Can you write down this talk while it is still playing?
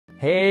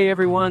Hey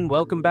everyone,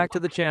 welcome back to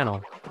the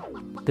channel.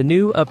 The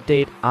new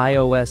update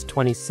iOS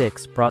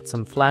 26 brought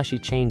some flashy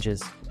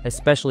changes,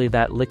 especially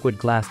that liquid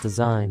glass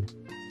design.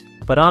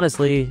 But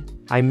honestly,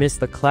 I miss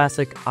the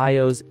classic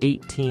iOS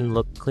 18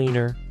 look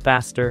cleaner,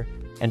 faster,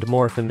 and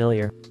more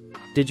familiar.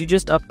 Did you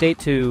just update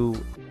to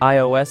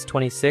iOS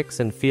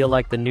 26 and feel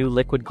like the new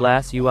liquid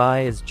glass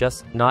UI is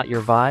just not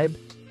your vibe?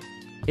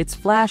 It's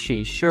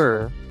flashy,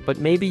 sure, but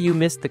maybe you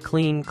missed the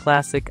clean,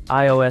 classic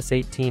iOS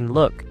 18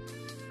 look.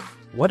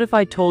 What if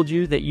I told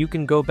you that you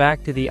can go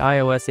back to the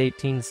iOS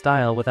 18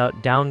 style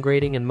without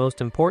downgrading and, most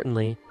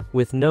importantly,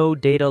 with no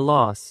data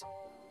loss?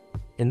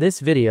 In this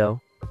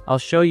video, I'll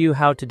show you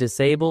how to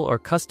disable or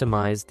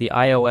customize the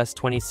iOS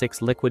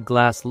 26 liquid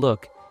glass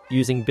look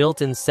using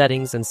built-in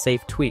settings and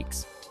safe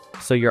tweaks,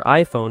 so your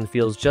iPhone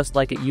feels just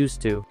like it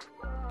used to.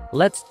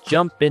 Let's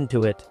jump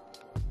into it.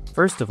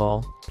 First of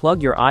all,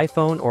 plug your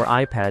iPhone or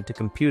iPad to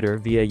computer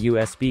via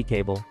USB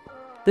cable.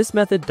 This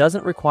method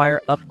doesn't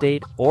require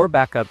update or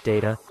backup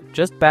data,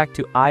 just back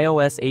to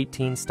iOS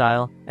 18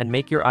 style and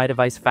make your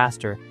iDevice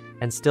faster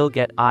and still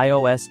get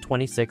iOS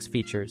 26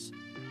 features.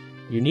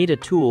 You need a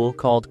tool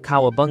called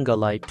Cowabunga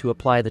Lite to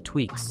apply the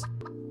tweaks.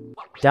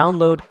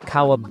 Download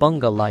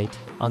Cowabunga Lite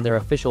on their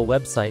official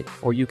website,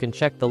 or you can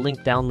check the link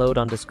download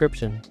on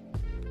description.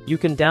 You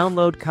can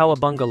download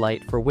Cowabunga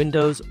Lite for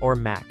Windows or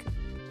Mac.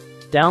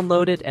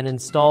 Download it and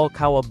install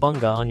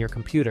Cowabunga on your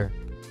computer.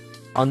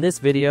 On this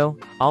video,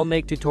 I'll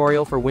make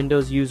tutorial for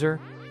Windows user,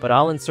 but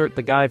I'll insert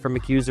the guide for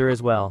Mac user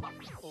as well.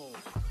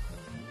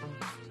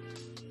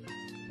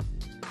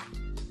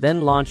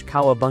 Then launch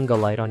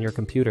Cowabunga Lite on your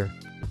computer.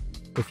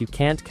 If you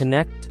can't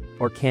connect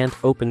or can't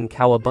open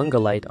Cowabunga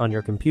Lite on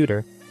your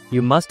computer,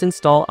 you must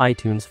install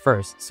iTunes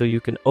first so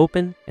you can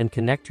open and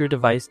connect your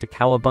device to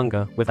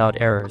Cowabunga without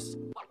errors.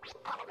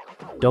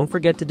 Don't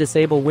forget to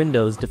disable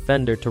Windows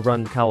Defender to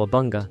run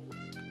Cowabunga.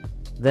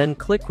 Then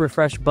click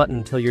refresh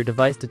button till your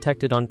device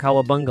detected on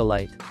Cowabunga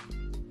Lite.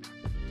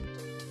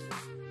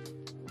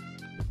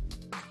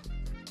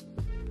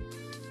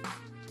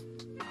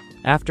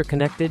 After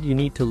connected, you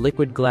need to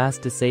liquid glass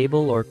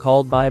disable or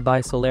called by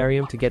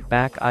Solarium to get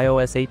back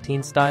iOS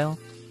 18 style.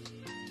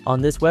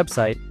 On this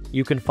website,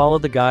 you can follow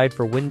the guide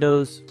for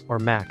Windows or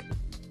Mac.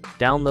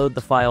 Download the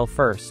file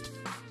first.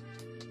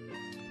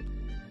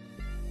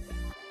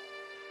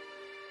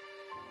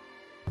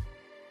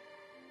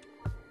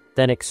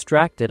 Then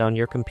extract it on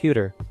your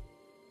computer.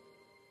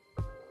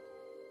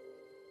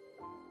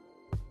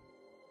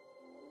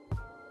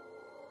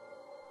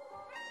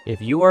 If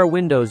you are a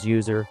Windows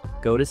user,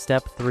 go to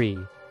step 3.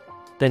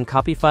 Then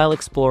copy File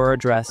Explorer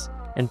address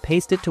and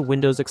paste it to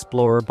Windows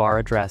Explorer bar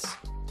address.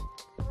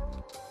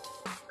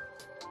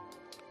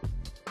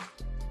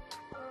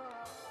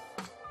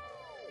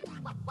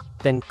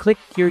 Then click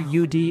your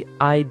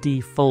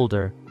UDID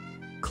folder.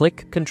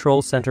 Click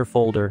Control Center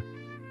folder.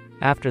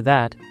 After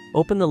that,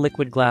 open the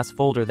liquid glass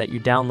folder that you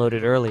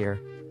downloaded earlier.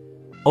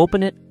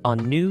 Open it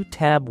on New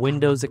tab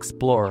Windows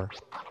Explorer.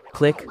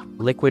 Click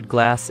Liquid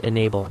Glass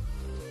Enable.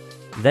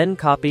 Then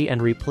copy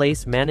and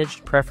replace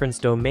Managed Preference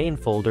Domain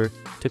folder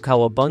to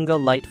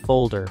Cowabunga Lite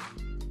folder.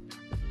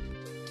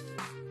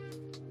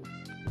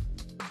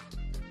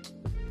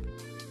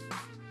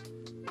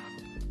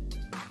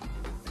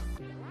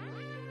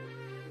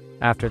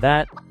 After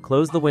that,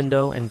 close the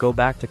window and go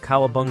back to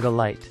Cowabunga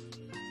Lite.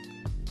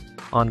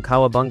 On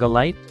Cowabunga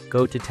Lite,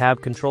 go to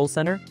Tab Control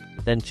Center,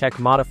 then check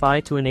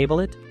Modify to enable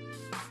it.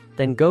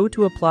 Then go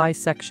to Apply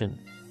section.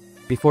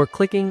 Before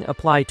clicking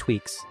Apply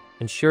Tweaks,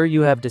 ensure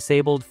you have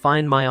disabled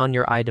Find My on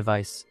your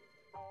iDevice.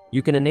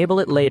 You can enable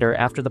it later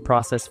after the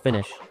process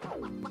finish.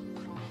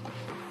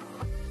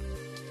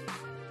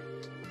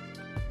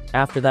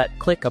 After that,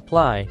 click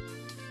Apply,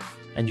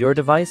 and your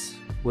device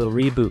will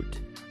reboot.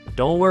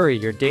 Don't worry,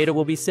 your data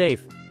will be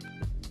safe.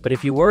 But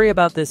if you worry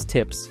about these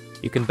tips,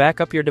 you can back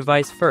up your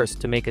device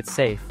first to make it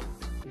safe.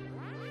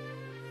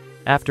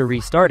 After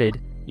restarted,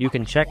 you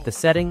can check the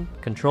setting,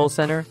 control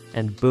center,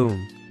 and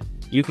boom.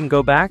 You can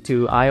go back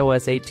to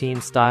iOS 18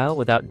 style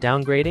without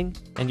downgrading,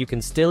 and you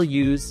can still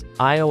use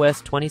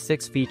iOS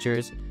 26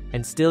 features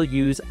and still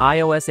use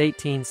iOS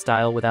 18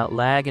 style without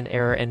lag and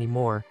error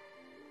anymore.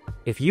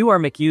 If you are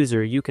Mac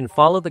user, you can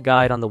follow the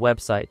guide on the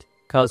website,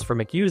 cause for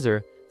Mac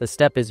user, the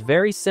step is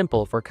very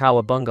simple for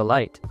Cowabunga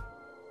Lite.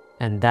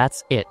 And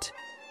that's it.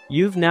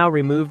 You've now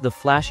removed the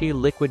flashy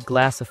liquid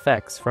glass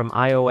effects from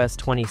iOS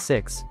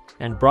 26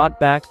 and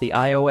brought back the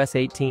iOS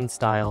 18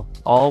 style,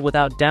 all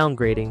without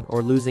downgrading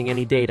or losing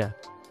any data.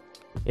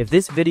 If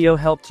this video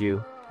helped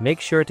you, make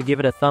sure to give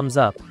it a thumbs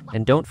up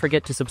and don't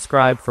forget to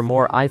subscribe for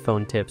more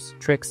iPhone tips,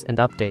 tricks, and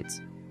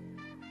updates.